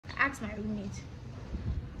asked my roommate,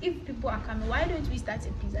 if people are coming, why don't we start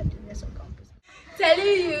a pizza business on campus? Telling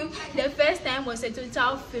you, the first time was a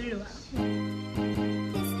total failure.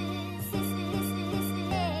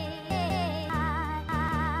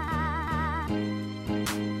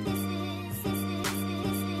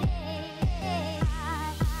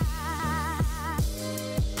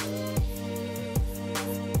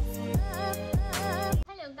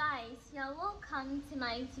 You're welcome to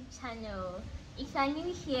my YouTube channel. If you are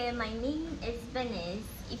new here, my name is Burnys.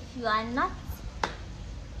 If you are not,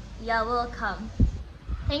 you're welcome.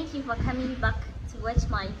 Thank you for coming back to watch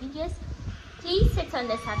my videos. Please hit on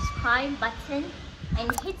the subscribe button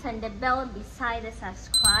and hit on the bell beside the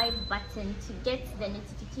subscribe button to get the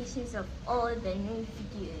notifications of all the new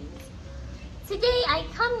videos. Today I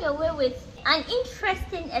come your way with an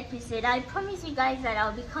interesting episode. I promise you guys that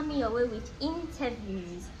I'll be coming your way with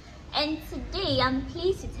interviews. And today I'm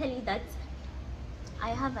pleased to tell you that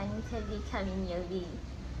I have an interview coming your way.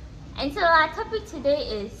 And so our topic today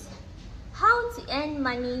is how to earn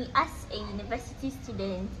money as a university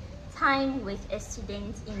student, time with a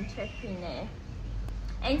student entrepreneur.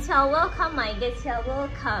 And so I welcome my guests. You're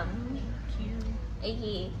welcome. Thank you.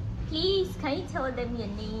 Okay, please can you tell them your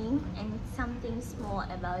name and something small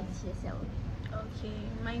about yourself? Okay,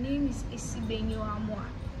 my name is Isibenyo Amwa,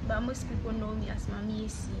 but most people know me as Mami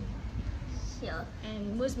Esi. Sure.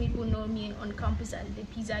 And most people know me on campus as the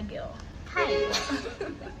pizza girl. Hi.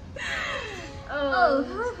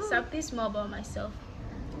 Something small about myself.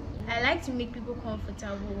 I like to make people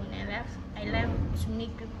comfortable, and I like to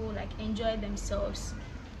make people like enjoy themselves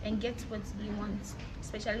and get what they want,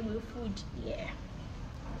 especially with food. Yeah.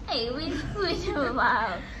 Hey, with food.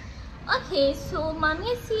 Wow. Okay, so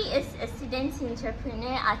Mamiesi is a student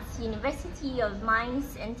entrepreneur at University of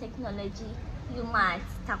Mines and Technology, UMAT,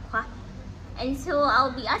 Takwa. And so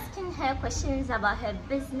I'll be asking her questions about her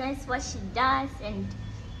business, what she does, and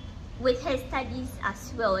with her studies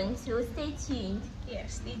as well. And so stay tuned. Yeah,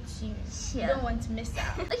 stay tuned. Sure. You don't want to miss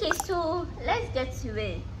out. Okay, so let's get to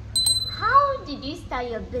it. How did you start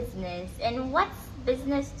your business, and what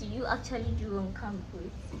business do you actually do on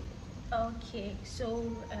campus? Okay, so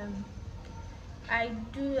I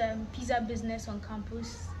do pizza business on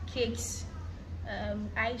campus, cakes,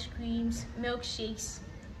 ice creams, milkshakes,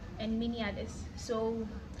 and many others. So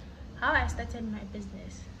how I started my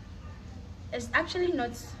business, it's actually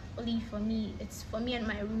not only for me, it's for me and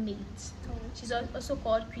my roommate. She's also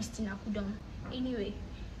called Christina Kudom. Anyway,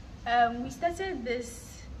 we started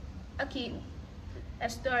this, okay, a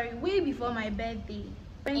story way before my birthday.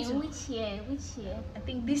 In which year? Which year? I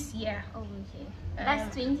think this year. Oh, okay.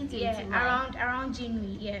 That's 2021. Yeah, around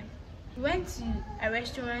January. Yeah, we went to a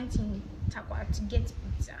restaurant in Takwa to get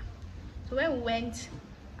pizza. So when we went,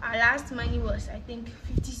 our last money was I think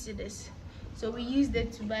 50 cedis. So we used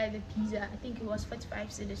it to buy the pizza. I think it was 45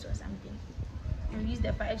 cedis or something. And we used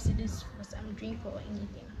the 5 cedis for some drink or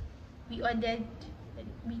anything. We ordered.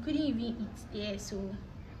 We couldn't even eat there, so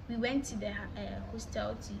we went to the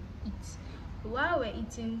hostel to eat. While we're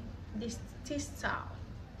eating, this taste sour.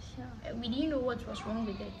 Sure. We didn't know what was wrong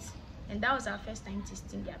with it, and that was our first time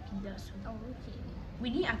tasting their pizza. So okay. We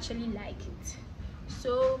didn't actually like it.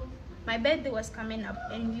 So my birthday was coming up,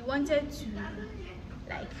 and we wanted to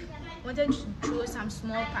throw some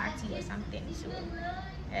small party or something. So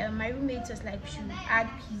my roommate was like, we should add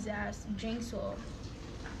pizzas, drinks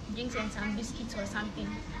and some biscuits or something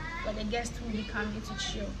for the guests who will be coming to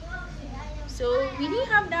chill. So we didn't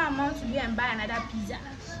have that amount to go and buy another pizza.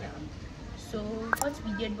 So what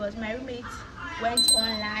we did was my roommate went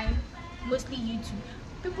online, mostly YouTube.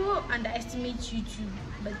 People underestimate YouTube,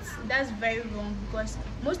 but that's very wrong, because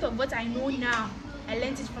most of what I know now, I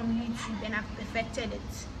learned it from YouTube and I've perfected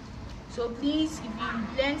it. So please, if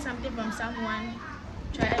you learn something from someone,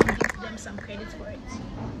 try and give them some credit for it.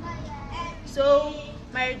 So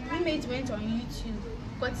my roommate went on YouTube,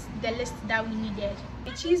 got the list that we needed.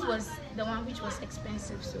 The cheese was the one which was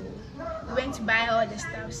expensive, so we went to buy all the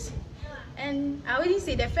stuffs. And I wouldn't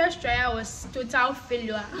say the first trial was total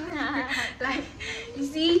failure. Like, you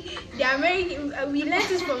see, the American, we learned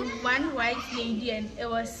this from one white lady, and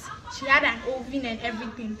she had an oven and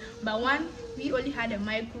everything, but we only had a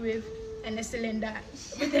microwave and a cylinder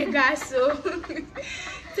with a gas. So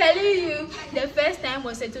telling you, the first time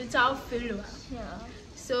was a total failure. Yeah.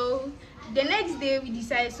 So the next day we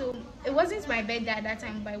decided, so it wasn't my birthday at that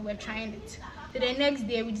time, but we were trying it. So the next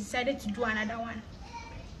day we decided to do another one.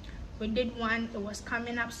 We did one, it was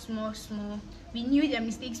coming up small. We knew the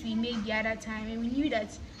mistakes we made the other time, and we knew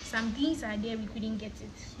that some things are there we couldn't get it.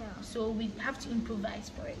 Yeah. So we have to improvise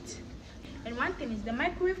for it. And one thing is the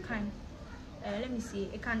microwave can, let me see,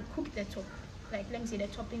 it can cook the top. like let me say the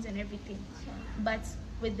toppings and everything. But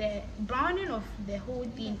with the browning of the whole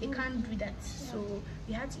thing, they can't do that. So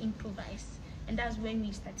we had to improvise, and that's when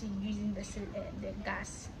we started using the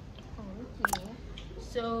gas. Okay.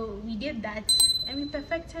 So we did that and we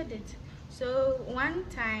perfected it. So one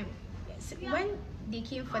time when they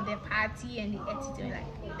came for the party and they ate it, they were like,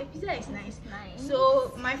 oh, the pizza is nice.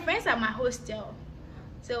 So my friends at my hostel,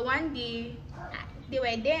 so one day they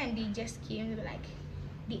were there and they just came, they were like,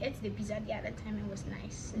 they ate the pizza the other time and it was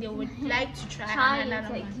nice. They would like to try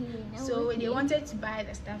another one. So they wanted to buy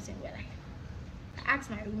the stuff and we're like, I asked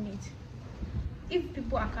my roommate, if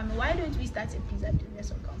people are coming, why don't we start a pizza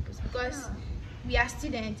business on campus? Because we are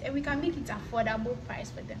students and we can make it affordable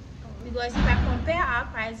price for them. Because if I compare our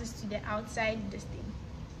prices to the outside this thing,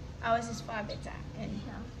 ours is far better. And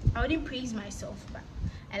I wouldn't praise myself, but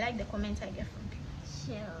I like the comments I get from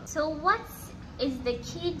people. Sure. So what is the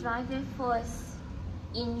key driving force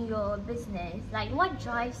in your business? Like what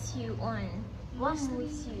drives you on? What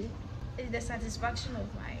moves you? It's the satisfaction of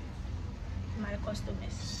my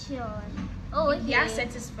customers. Sure. Oh, okay. They are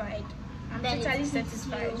satisfied. I'm totally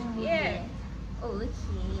satisfied. Yeah. Oh, okay.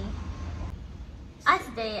 As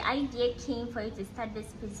the idea came for you to start this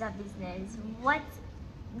pizza business, what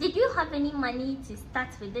did you have any money to start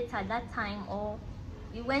with it at that time, or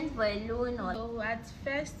you went for a loan? Or so at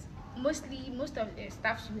first, most of the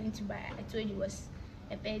stuff she went to buy, I told you, was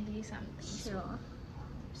a birthday something. Sure.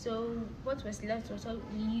 So what was left was all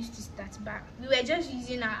we used to start back. We were just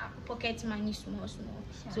using our pocket money small.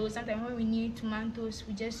 Sure. So sometimes when we need tomatoes,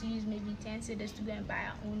 we just use maybe 10 cedis to go and buy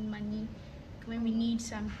our own money when we need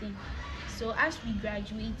something. So as we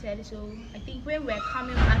graduated, so I think when we're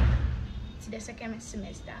coming back to the second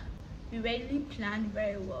semester, we really planned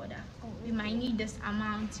very well that we might need this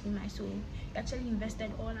amount, we actually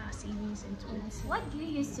invested all our savings into it. What do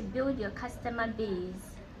you use to build your customer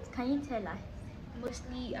base? Can you tell us?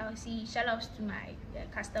 Mostly I'll see shout outs to my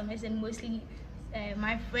customers, and mostly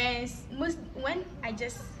my friends. When I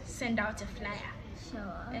just send out a flyer,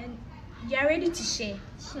 sure, and they're ready to share.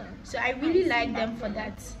 Sure. So I really like them for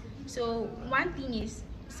that. So one thing is,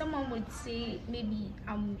 someone would say maybe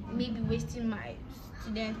I'm wasting my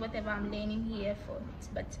students, whatever I'm learning here for it.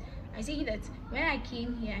 But I say that when I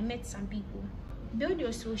came here, I met some people. Build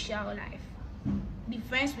your social life. Be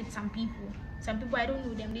friends with some people. Some people I don't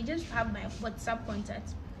know them. They just have my WhatsApp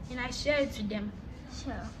contact, and I share it to them.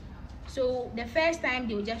 Sure. So the first time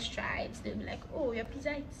they will just try it. They'll be like, "Oh, your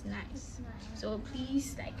pizza is nice. So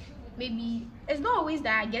please, like, maybe it's not always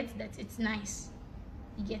that I get that it's nice.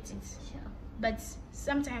 You get it. Sure. But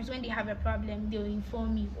sometimes when they have a problem, they'll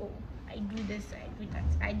inform me, oh, I do this, I do that,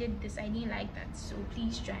 I did this, I didn't like that, so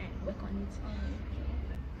please try and work on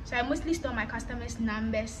it. So I mostly store my customers'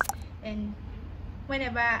 numbers, and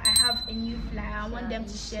whenever I have a new flyer, I want them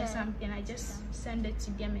to share something, I just send it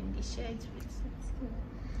to them and they share it with me.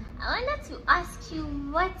 I wanted to ask you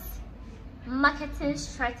what marketing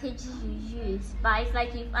strategy you use, but it's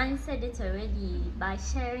like you've answered it already by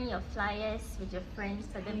sharing your flyers with your friends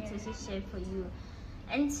for them to share for you.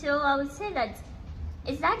 And so I would say that,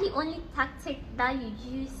 is that the only tactic that you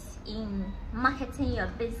use in marketing your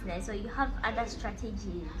business, or you have other strategies?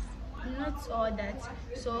 Not all that.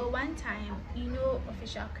 So one time, you know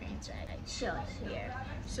official cranes, right? Like, sure. Yeah.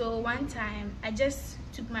 So one time I just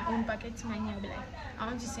took my own pocket money. I'll be like, I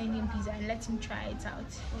want to send him pizza and let him try it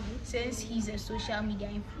out. Since he's a social media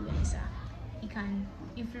influencer, he can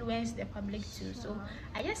influence the public too. So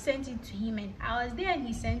I just sent it to him, and I was there and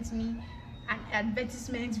he sent me an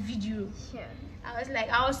advertisement video. Sure.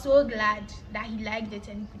 I was so glad that he liked it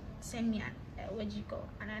and sent me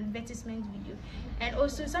an advertisement video. And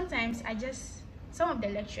also sometimes some of the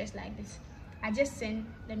lecturers like this, I just send,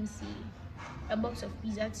 let me see, a box of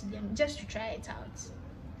pizza to them just to try it out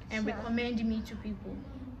and recommend me to people.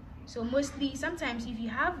 So mostly, sometimes if you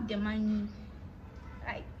have the money,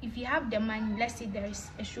 let's say there is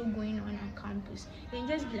a show going on campus, you can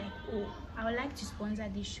just be like, oh, I would like to sponsor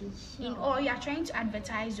this show. Or you are trying to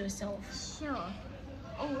advertise yourself. Sure.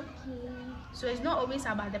 Oh, okay. So it's not always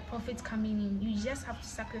about the profits coming in. You just have to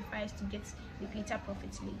sacrifice to get the greater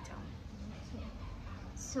profits later. Okay.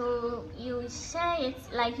 So you share it,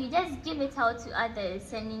 like you just give it out to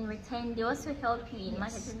others, and in return they also help you in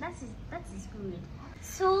marketing. That is good.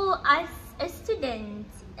 So as a student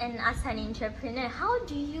and as an entrepreneur, how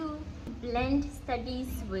do you blend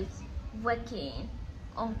studies with working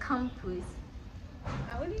on campus?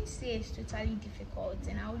 I wouldn't say it's totally difficult,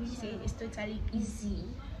 and I wouldn't say it's totally easy.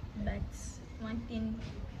 But one thing,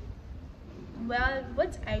 well,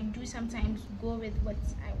 what I do sometimes go with what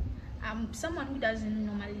I'm someone who doesn't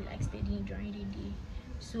normally like studying during the day,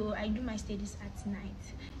 so I do my studies at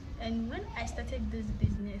night. And when I started this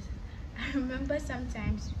business, I remember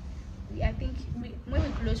sometimes when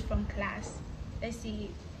we close from class, let's say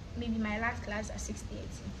maybe my last class at 6:30,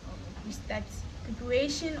 we start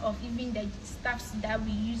preparation of even the stuffs that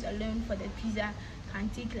we use alone for the pizza can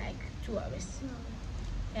take like 2 hours.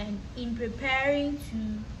 And in preparing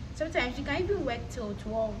to, sometimes you can even work till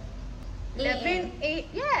 12, 11, 8,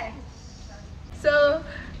 yeah. So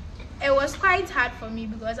it was quite hard for me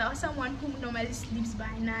because I was someone who normally sleeps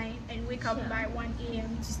by 9 and wake up by 1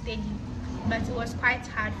 a.m. to study. But it was quite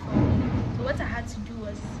hard for me. So what I had to do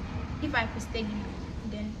was, if I could study,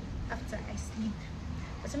 then after I sleep.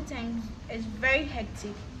 But sometimes it's very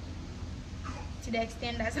hectic to the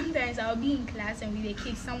extent that sometimes I'll be in class and with a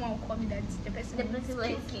cake, someone will call me that the person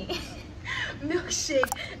wants cake.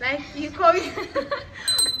 Milkshake, like you call me.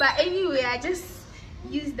 But anyway, I just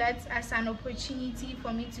use that as an opportunity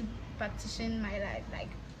for me to partition my life. Like,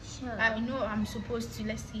 I know I'm supposed to,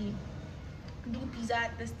 let's say, do pizza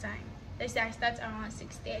at this time. Let's say I start around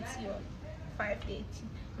 6:30 or 5:30.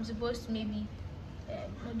 I'm supposed to maybe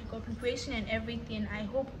preparation and everything. I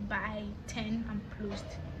hope by 10 I'm closed.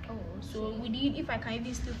 So within, if I can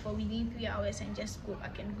even sleep for within 3 hours and just go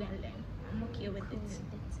back and go and learn, I'm okay with it.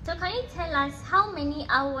 So can you tell us how many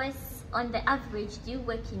hours on the average do you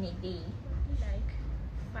work in a day? Like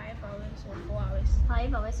 5 hours or 4 hours.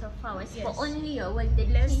 5 hours or 4 hours? Yes. For only your work?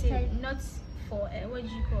 Let's say not for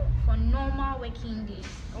for normal working days.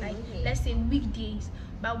 Let's say weekdays,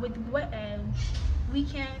 but with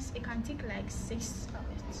weekends it can take like 6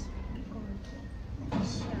 hours.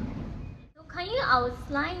 So can you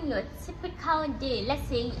outline your typical day? Let's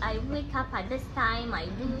say I wake up at this time, I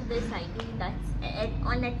do this, I do that.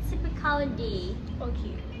 On a typical day.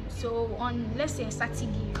 Okay, so on, let's say a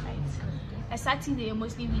Saturday, right? A Saturday,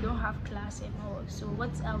 mostly we don't have class and all. So what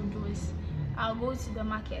I'll do is I'll go to the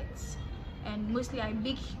market, and mostly I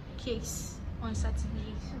bake cakes on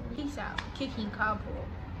Saturday. Cakes are cake in cup or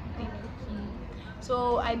baking.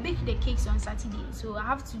 So I bake the cakes on Saturday. So I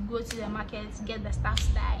have to go to the market, get the stuffs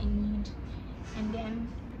that I need, and then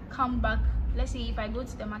come back. Let's say if I go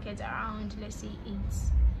to the market around, let's say 8,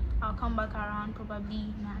 I'll come back around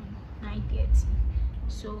probably 9:30.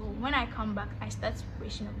 So when I come back, I start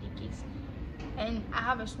preparation of the cakes. And I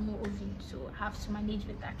have a small oven, so I have to manage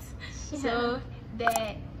with that. So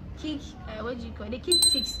the cake, the cake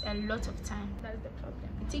takes a lot of time. That's the problem.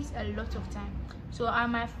 It takes a lot of time. So I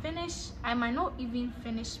might not even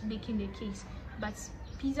finish baking the cakes, but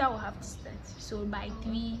pizza will have to start. So by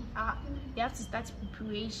 3, they have to start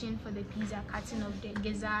preparation for the pizza, cutting of the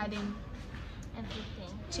gizzard and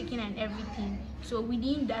everything, chicken and everything. So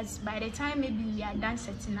within that, by the time maybe we are done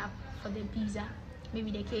setting up for the pizza,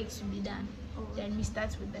 maybe the cakes will be done. Then we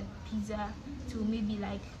start with the pizza to maybe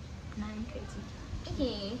like 9:30.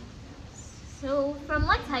 Okay. So from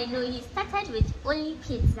what I know, you started with only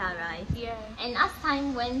pizza, right? Yeah. And as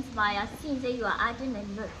time went by, I see that you are adding a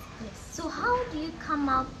lot. Yes. So how do you come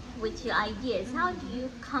up with your ideas? How do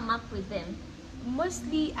you come up with them?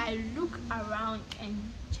 Mostly I look around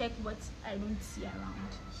and check what I don't see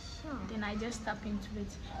around. Sure. Then I just tap into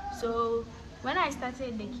it. So when I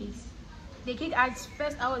started the cake at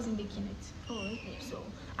first I wasn't baking it. Okay. So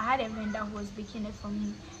I had a vendor who was baking it for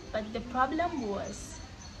me. But the problem was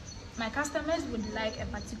my customers would like a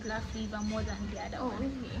particular flavor more than the other one.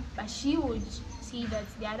 Really? But she would see that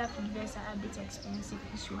the other flavors are a bit expensive.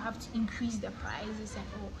 She would have to increase the prices and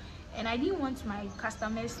all. And I didn't want my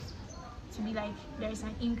customers to be like there is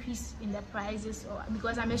an increase in the prices, or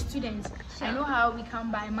because I'm a student, I know how we can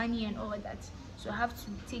buy money and all that. So I have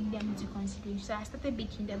to take them into consideration. So I started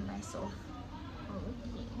baking them myself.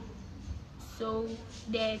 Okay. So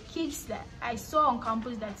the cakes that I saw on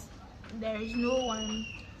campus, that there is no one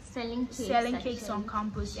selling cakes on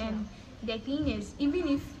campus. Sure. And the thing is, even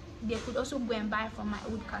if they could also go and buy from my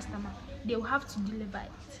old customer, they will have to deliver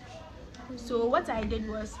it. So what I did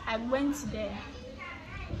was I went to the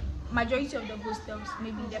majority of the hostels,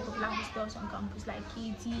 maybe the popular hostels on campus like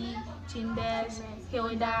KT, Chambers,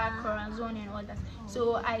 Hilda, Corazon and all that.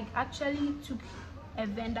 So I actually took a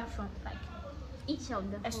vendor from like each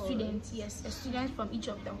of the halls. A student from each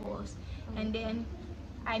of the halls, and then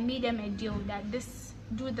I made them a deal that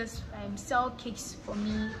sell cakes for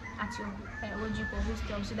me at your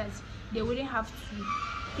hostel, so that they wouldn't have to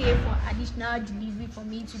pay for additional delivery for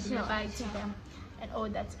me to deliver it to them and all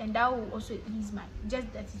that. And that will also ease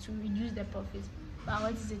just that it will reduce the profit. But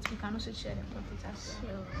what is it? We can also share the profit as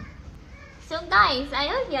well. Sure. So guys, I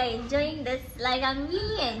hope you are enjoying this. Like, I'm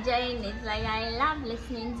really enjoying it. Like, I love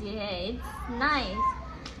listening to her. It's nice.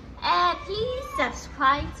 Please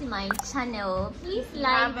subscribe to my channel. Please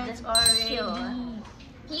like the show.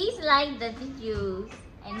 Please like the videos.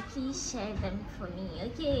 and please share them for me.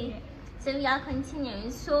 Okay, so we are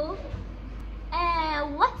continuing. So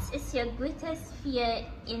what is your greatest fear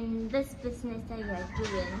in this business that you are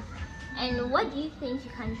doing, and what do you think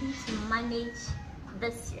you can do to manage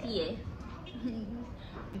this fear?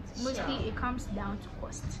 Mostly it comes down to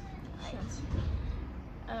cost, right?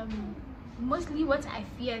 Mostly what I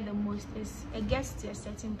fear the most is it gets to a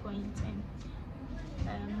certain point,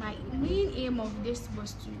 and my main aim of this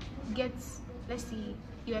was to get, let's say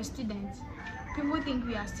you're a student, people think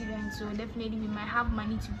we are students, so definitely we might have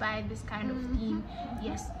money to buy this kind of thing,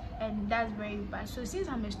 yes, and that's very bad. So since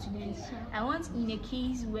I'm a student, I want, in a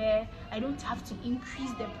case where I don't have to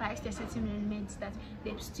increase the price to a certain element that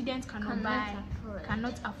the students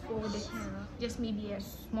cannot afford it, just maybe a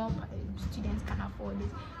small student can afford it.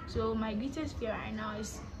 So my greatest fear right now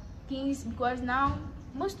is things, because now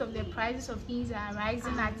most of the prices of things are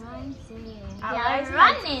rising at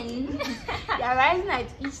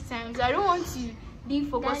each time, so I don't want to be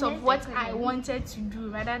focused of what I wanted to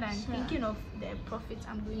do rather than thinking of the profit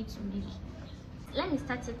I'm going to make. Let me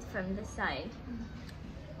start it from this side.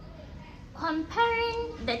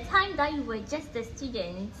 Comparing the time that you were just a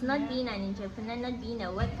student, not being an entrepreneur, not being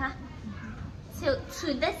a worker,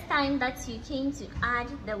 to this time that you came to add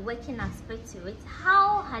the working aspect to it,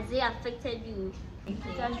 how has it affected you? It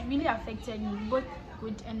has really affected me, both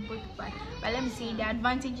good and both bad. But let me say the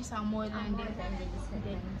advantages are more than the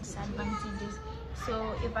disadvantages.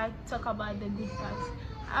 So if I talk about the good parts,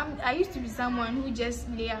 I used to be someone who just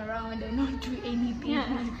lay around and not do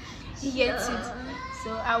anything. You get it?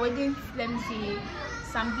 So I wouldn't, let me say,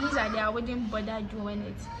 some things are there, I wouldn't bother doing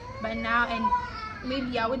it. But now, and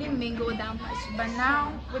maybe I wouldn't mingle that much. But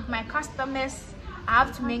now with my customers, I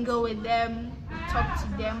have to mingle with them, talk to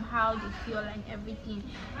them how they feel and everything.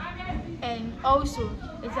 And also,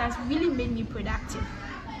 it has really made me productive.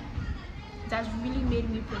 It has really made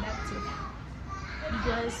me productive.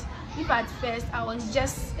 Because if at first I was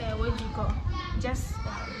just, let me see,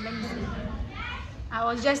 I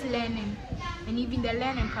was just learning. And even the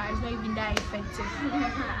learning part is not even that effective.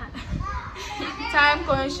 Time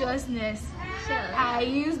consciousness. I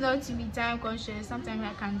used not to be time conscious. Sometimes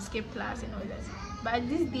I can skip class and all that. But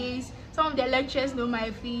these days, some of the lecturers know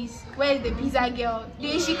my face. Where is the pizza girl?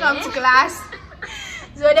 Didn't she come to class?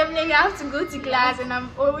 So definitely I have to go to class, and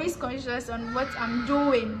I'm always conscious on what I'm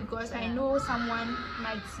doing, because I know someone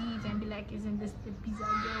might see it and be like, isn't this the pizza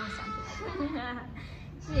girl or something like that?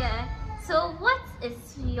 Yeah. So what is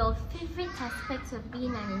your favorite aspect of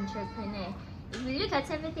being an entrepreneur? If you look at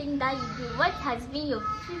everything that you do, what has been your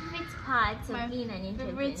favorite part of being an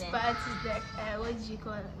entrepreneur? My favorite part is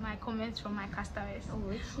my comments from my customers.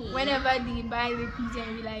 Okay. Whenever they buy the pizza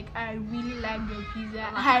and be like, I really like your pizza.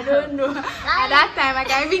 I don't know. At that time, I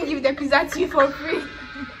can even give the pizza to you for free.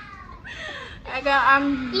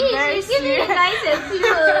 I'm Please, very give me serious. guys a clue.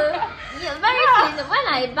 Yeah, very serious. When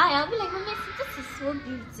I buy, I'll be like, Mama, this is so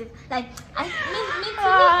beautiful. Like,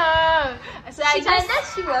 So I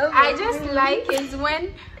just like it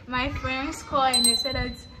when my friends call and they said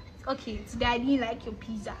that, okay, today I didn't like your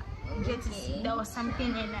pizza. There was something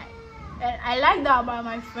in it. And I like that about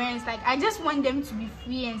my friends. Like, I just want them to be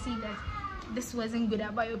free and say that this wasn't good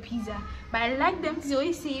about your pizza. But I like them to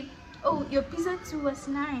always say, oh, your pizza too was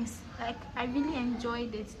nice. Like, I really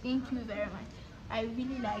enjoyed it. Thank you very much. I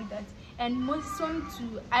really like that. And most some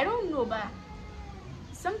too, I don't know, but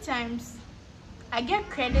sometimes I get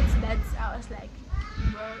credits that I was like,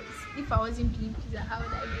 well, if I wasn't doing pizza, how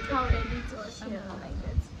would I do it or something like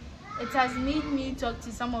that. It has made me talk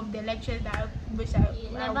to some of the lecturers that I wish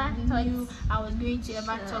I knew I was going to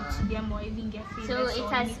ever talk to them or even get favors. So it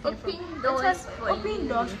has opened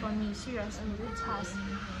doors for me, seriously. It has.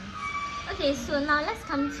 Okay, so now let's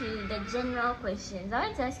come to the general questions. I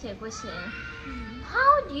want to ask you a question.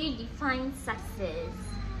 How do you define success?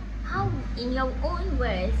 How, in your own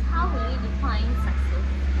words, how will you define success?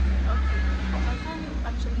 Okay, I can't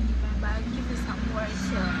actually define, but I'll give you some words.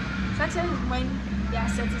 Success is when you are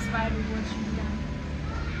satisfied with what you've done.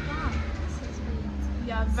 Wow, this is great.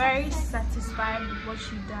 You are very satisfied with what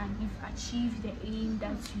you've done. You've achieved the aim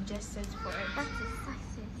that you just set for it. That is success.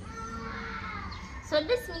 So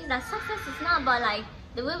this means that success is not about like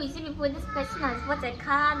the way we see people, this person has bought a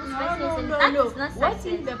car, this person is not success. What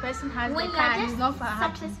if the person has the car and is not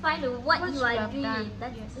satisfied with what you are doing? Done.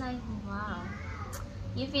 That's yes. like, wow.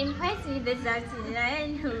 You've impressed me this afternoon. I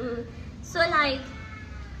know. So like,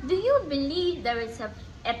 do you believe there is a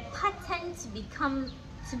pattern to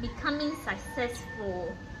becoming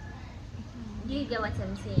successful? Do you get what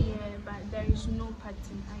I'm saying? Yeah, but there is no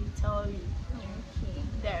pattern, I tell you. Okay.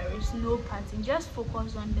 There is no pattern. Just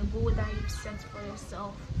focus on the goal that you've set for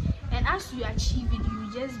yourself. And and as you achieve it, you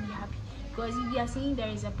will just be happy. Because if you are saying there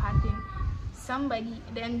is a pattern,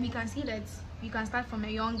 then we can see that you can start from a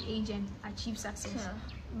young age and achieve success. Sure.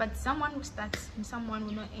 But someone will start and someone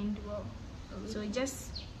will not end well. So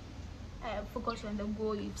just focus on the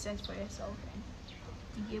goal you've set for yourself and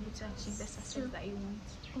to be able to achieve the success that you want.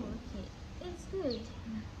 Okay, it's good.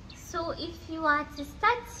 So if you are to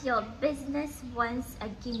start your business once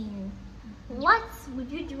again, what would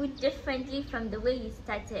you do differently from the way you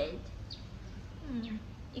started?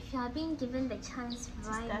 If you are being given the chance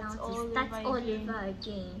right now to start all over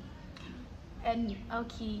again. And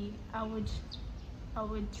okay, I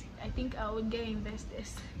think I would get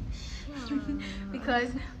investors. Sure. Because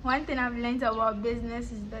one thing I've learned about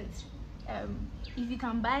business is that if you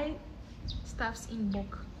can buy stuffs in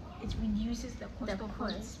bulk, it reduces the cost of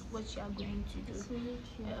what you are going to do. Really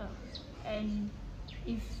true. And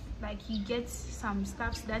if like you get some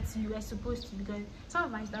stuffs that you were supposed to, because some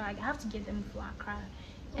of my stuff like I have to get them for Accra.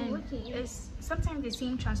 And it's sometimes the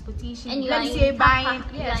same transportation. And you let's are say in buying,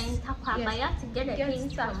 Takwa, you are in Takwa, but you have to get the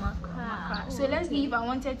things from Accra. So let's say if I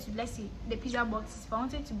wanted to, let's say the pizza boxes, if I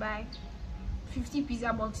wanted to buy 50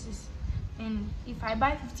 pizza boxes, and if I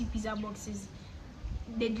buy 50 pizza boxes,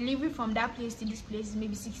 the delivery from that place to this place is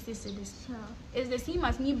maybe 60 cedis. Sure. It's the same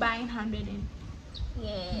as me buying 100 and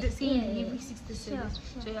the same delivery 60 cedis.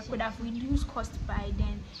 So I could have reduced cost by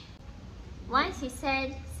then. Once you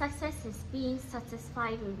said success is being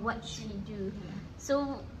satisfied with what you do,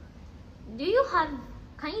 so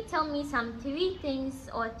can you tell me some 3 things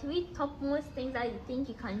or 3 topmost things that you think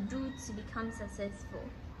you can do to become successful?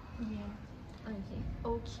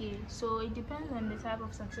 Okay, so it depends on the type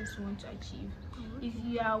of success you want to achieve. If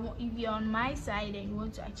you're on my side and you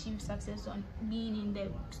want to achieve success on being in the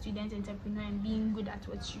student entrepreneur and being good at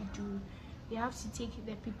what you do, you have to take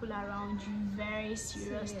the people around you very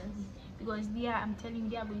seriously. Because I'm telling you,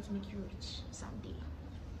 they are going to make you rich someday.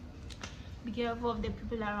 Be careful of the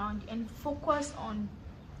people around you and focus on,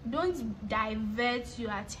 don't divert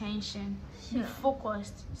your attention. Be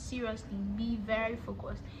focused, seriously, be very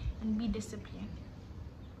focused and be disciplined.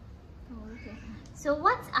 So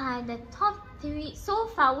what are the top 3 so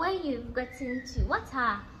far where you've gotten to? What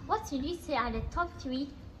would you say are the top 3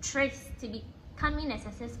 tricks to becoming a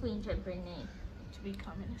successful entrepreneur? To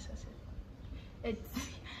becoming a successful,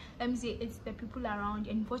 let me say it's the people around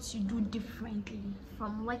and what you do differently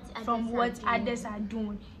from what others are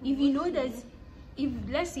doing. If you know that, if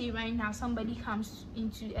let's say right now somebody comes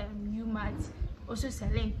into YOUWITH also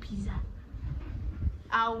selling pizza,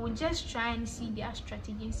 I would just try and see their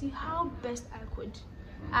strategy and see how best I could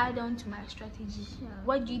add on to my strategy.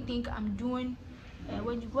 What do you think I'm doing?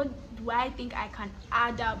 What do I think I can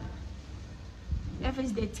add up? If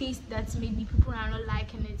it's the taste that maybe people are not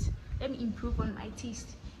liking it, let me improve on my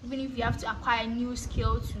taste. Even if you have to acquire a new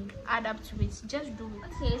skill to add up to it, just do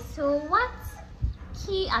it. Okay, so what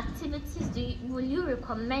key activities will you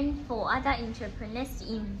recommend for other entrepreneurs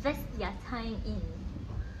to invest their time in?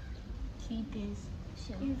 Key things.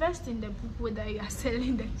 Invest in the people that you are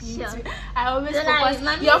selling the things to. I always focus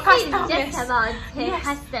your customers. Just about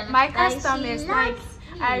customers. My customers,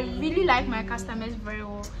 I really like my customers very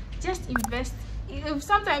well. Just invest. If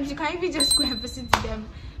sometimes you can even just go and visit them.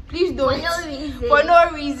 Please don't. For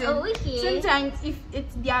no reason. Sometimes if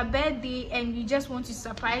it's their birthday and you just want to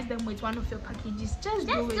surprise them with one of your packages, just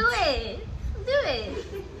do it. Do it.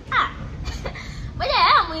 But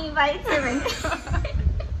yeah, I'm inviting.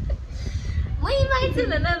 We invited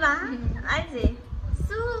remember. I say.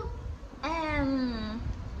 So,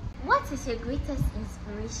 what is your greatest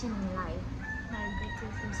inspiration in life? My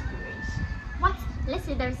greatest inspiration. What? Let's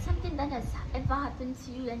say there's something that has ever happened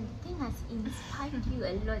to you and the thing has inspired you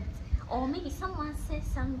a lot, or maybe someone said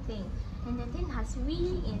something and the thing has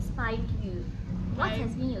really inspired you. What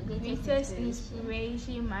has been your greatest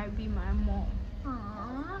inspiration? Might be my mom.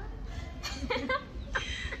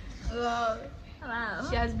 Well, wow.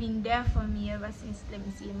 She has been there for me ever since, let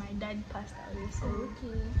me see, my dad passed away. So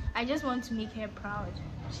I just want to make her proud.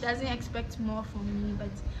 She doesn't expect more from me, but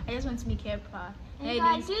I just want to make her proud. And you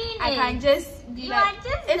are doing I can just be like,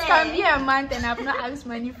 it can be a month and I've not asked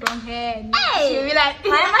money from her. And she'll be like,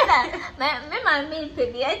 my mother, my made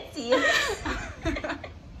baby.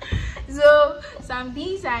 So some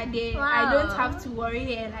things are there. I don't have to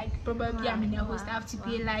worry her, like probably I'm in a host, I have to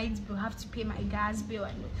pay lights bill, have to pay my gas bill,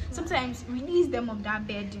 and sometimes release them of that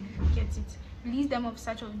burden. Get it? Release them of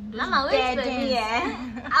such of those Mama, burdens.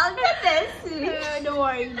 I'll get there soon. Don't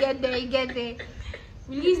worry, get there.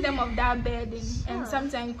 Release them of that burden. And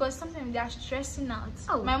sometimes, because sometimes they are stressing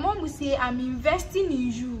out. My mom will say, I'm investing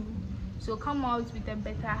in you, so come out with a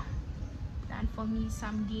better plan for me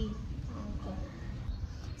someday.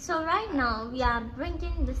 So right now we are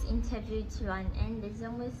bringing this interview to an end. It's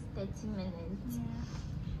almost 30 minutes.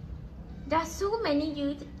 There are so many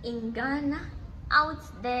youth in Ghana out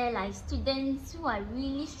there, like students who are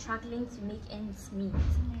really struggling to make ends meet.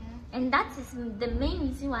 And that is the main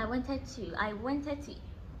reason why I wanted to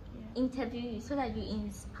interview you, so that you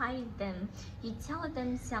inspire them. You tell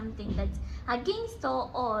them something that against all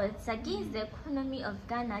odds, against the economy of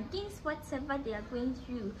Ghana, against whatever they are going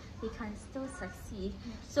through, they can still succeed.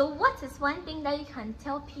 So what is one thing that you can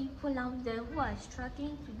tell people out there who are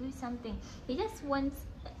struggling to do something? They just want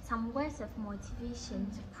some words of motivation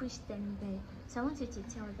to push them there. So I want you to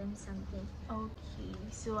tell them something. Okay,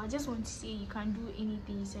 so I just want to say you can do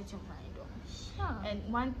anything you set your mind on. Sure. And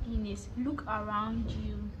one thing is, look around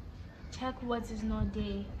you, check what is not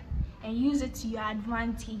there, and use it to your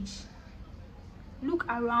advantage. Look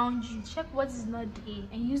around you, check what is not there,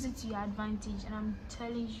 and use it to your advantage. And I'm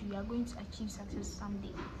telling you, you are going to achieve success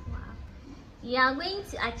someday. Wow. You are going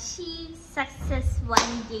to achieve success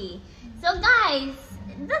one day. So guys,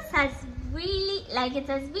 this has really,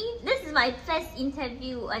 this is my first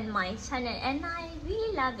interview on my channel, and I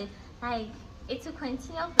really love it. Like, it will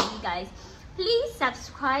continue for you guys. Please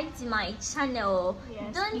subscribe to my channel.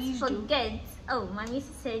 Yes, don't forget. Oh, mommy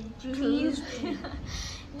said please.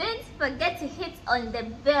 Don't forget to hit on the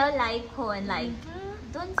bell icon. Like,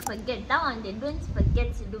 don't forget that one. Don't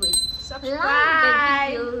forget to do it.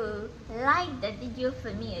 Subscribe. Like the video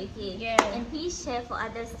for me, okay? Yeah. And please share for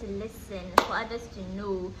others to listen, for others to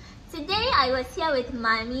know. Today I was here with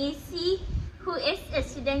Mami C, who is a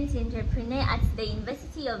student entrepreneur at the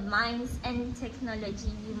University of Mines and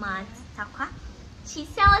Technology, UMAT Takwa. She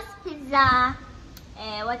sells pizza,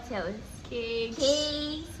 what else?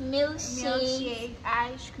 Cakes, milkshake,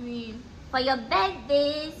 ice cream. For your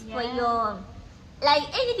birthdays, for your, like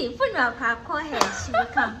anything, funeral card, call her, she will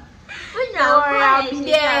come. Funeral card, she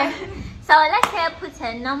will come. So let her put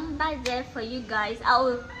her number there for you guys. I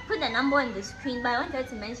will put the number on the screen, but I want her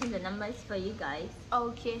to mention the numbers for you guys.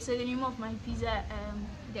 Okay, so the name of my pizza,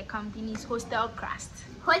 the company is Hostelcrust.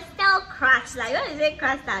 Hostelcrust, like what is it,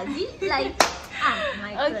 crust? Like,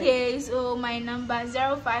 my God. Okay, so my number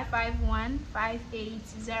 0551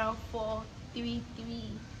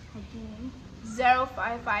 580433. Again.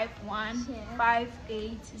 0551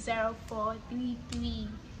 580433.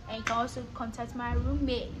 And you can also contact my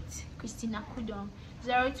roommate, Christina Kudon,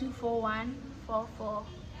 0241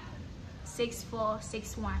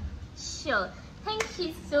 446461. Sure. Thank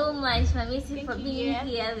you so much, Mami, for being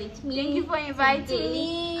here with me. Thank you for inviting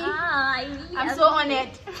me. I'm so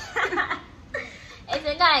honored.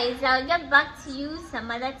 So guys, I'll get back to you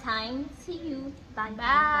some other time. See you. Bye.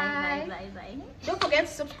 Bye. Don't forget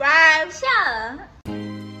to subscribe. Sure.